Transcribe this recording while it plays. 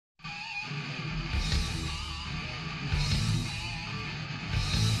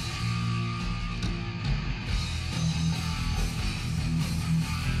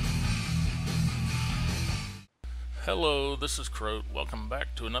Hello, this is Croat. Welcome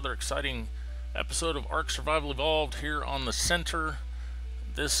back to another exciting episode of Ark Survival Evolved here on the center.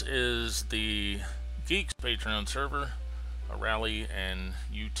 This is the Geeks Patreon server, a rally and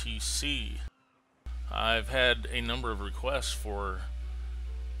UTC. I've had a number of requests for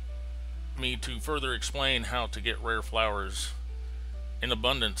me to further explain how to get rare flowers in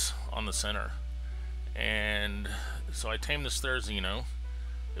abundance on the center. And so I tamed this Therizino.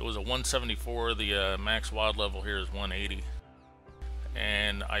 It was a 174, the max WOD level here is 180.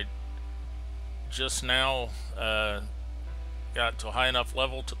 And I just now got to a high enough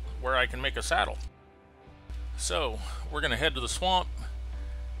level to where I can make a saddle. So we're going to head to the swamp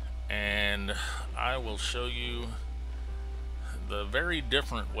and I will show you the very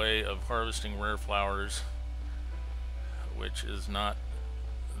different way of harvesting rare flowers, which is not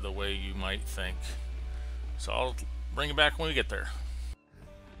the way you might think. So I'll bring it back when we get there.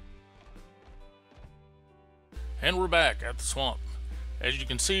 And we're back at the swamp. As you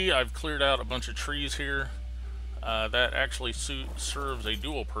can see, I've cleared out a bunch of trees here. That actually serves a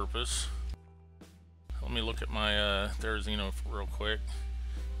dual purpose. Let me look at my Therizino real quick.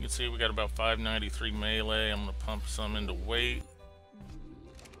 You can see we got about 593 melee. I'm going to pump some into weight.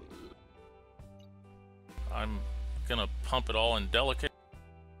 I'm going to pump it all in delicate.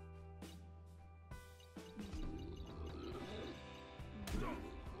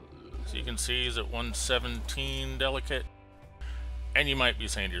 So you can see he's at 117 delicate. And you might be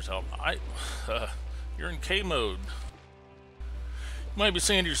saying to yourself, you're in K mode. You might be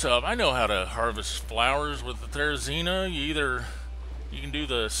saying to yourself, I know how to harvest flowers with the Therizino. You can do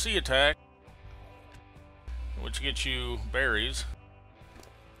the sea attack, which gets you berries.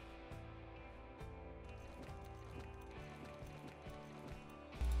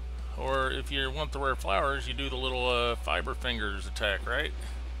 Or if you want the rare flowers, you do the little fiber fingers attack, right?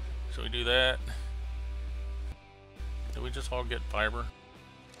 So we do that. Did we just all get fiber?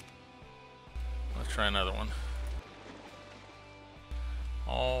 Let's try another one.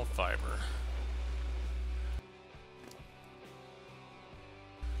 All fiber.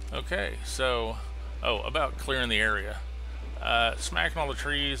 Okay, so, about clearing the area. Smacking all the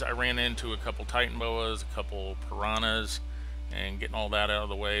trees, I ran into a couple Titan boas, a couple piranhas, and getting all that out of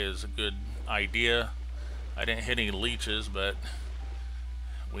the way is a good idea. I didn't hit any leeches, but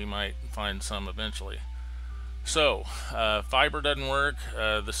we might find some eventually. So, fiber doesn't work,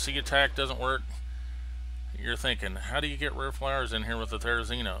 the sea attack doesn't work. You're thinking, how do you get rare flowers in here with the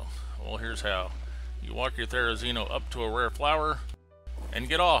Therizino? Well, here's how. You walk your Therizino up to a rare flower and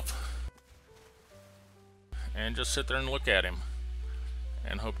get off. And just sit there and look at him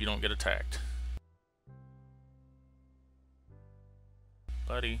and hope you don't get attacked.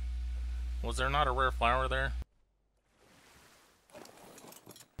 Buddy, was there not a rare flower there?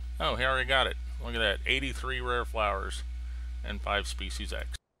 Oh, he already got it. Look at that, 83 rare flowers and 5 species X.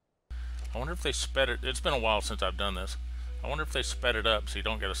 I wonder if they sped it. It's been a while since I've done this. I wonder if they sped it up so you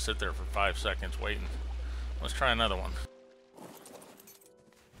don't got to sit there for 5 seconds waiting. Let's try another one.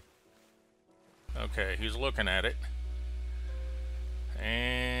 Okay, he's looking at it.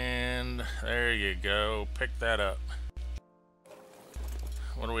 And there you go. Pick that up.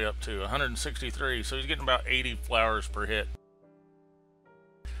 What are we up to? 163. So he's getting about 80 flowers per hit.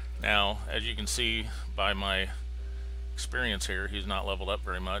 Now, as you can see by my experience here, he's not leveled up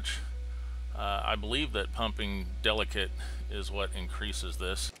very much. I believe that pumping delicate is what increases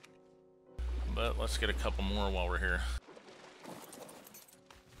this. But let's get a couple more while we're here.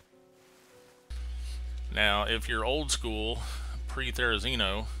 Now, if you're old school,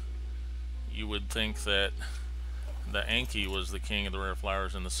 pre-Therizino, you would think that the Anki was the king of the rare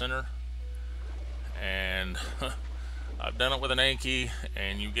flowers in the center. And I've done it with an Anki,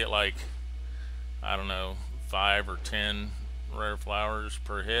 and you get like, I don't know, 5 or 10 rare flowers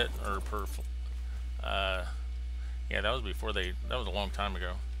per hit, or per, yeah, that was before that was a long time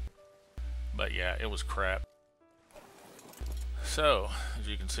ago. But yeah, it was crap. So, as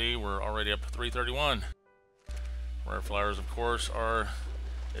you can see, we're already up to 331. Rare flowers, of course, are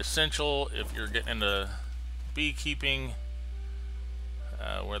essential if you're getting into beekeeping,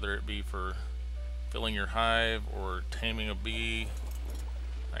 whether it be for filling your hive or taming a bee.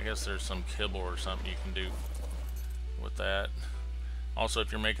 I guess there's some kibble or something you can do with that. Also, if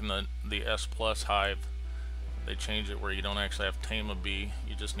you're making the S plus hive, they change it where you don't actually have to tame a bee.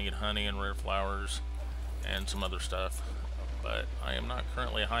 You just need honey and rare flowers and some other stuff. But I am not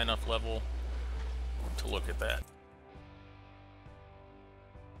currently a high enough level to look at that.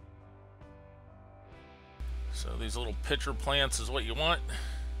 So these little pitcher plants is what you want.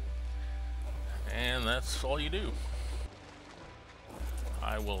 And that's all you do.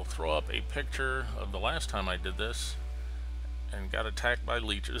 I will throw up a picture of the last time I did this and got attacked by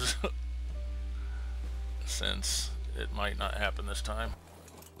leeches. Since it might not happen this time.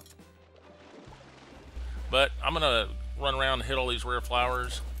 But I'm gonna run around and hit all these rare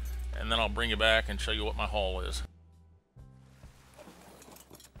flowers, and then I'll bring you back and show you what my haul is.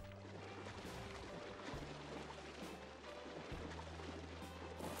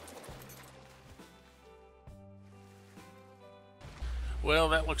 Well,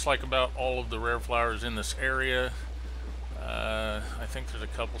 that looks like about all of the rare flowers in this area. I think there's a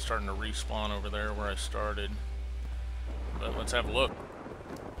couple starting to respawn over there where I started. But let's have a look.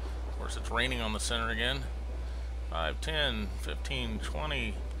 Of course, it's raining on the center again. 5, 10, 15,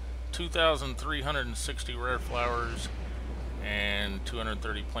 20, 2,360 rare flowers, and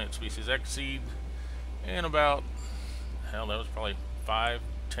 230 plant species X seed, and about, hell, that was probably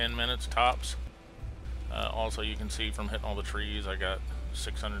 5-10 minutes tops. Also, you can see from hitting all the trees, I got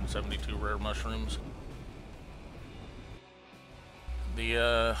 672 rare mushrooms.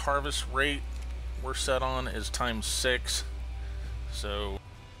 The harvest rate we're set on is ×6, so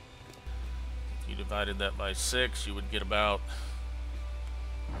if you divided that by 6, you would get about,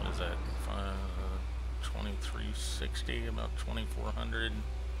 what is that, 2360, about 2400.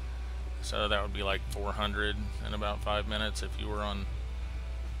 So that would be like 400 in about 5 minutes if you were on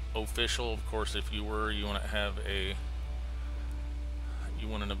official. Of course, if you were, you wouldn't have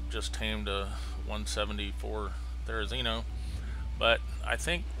just tamed a 174 Therizino. But I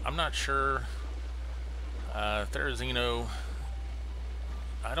think, I'm not sure, Therizino,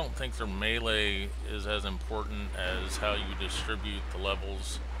 I don't think their melee is as important as how you distribute the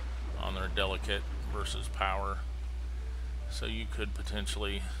levels on their delicate versus power. So you could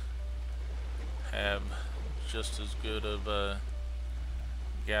potentially have just as good of a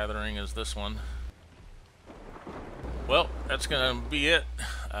gathering as this one. Well, that's gonna be it.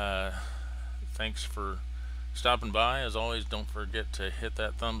 Thanks for stopping by. As always, don't forget to hit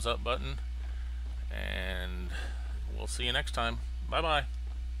that thumbs up button, and we'll see you next time. Bye bye.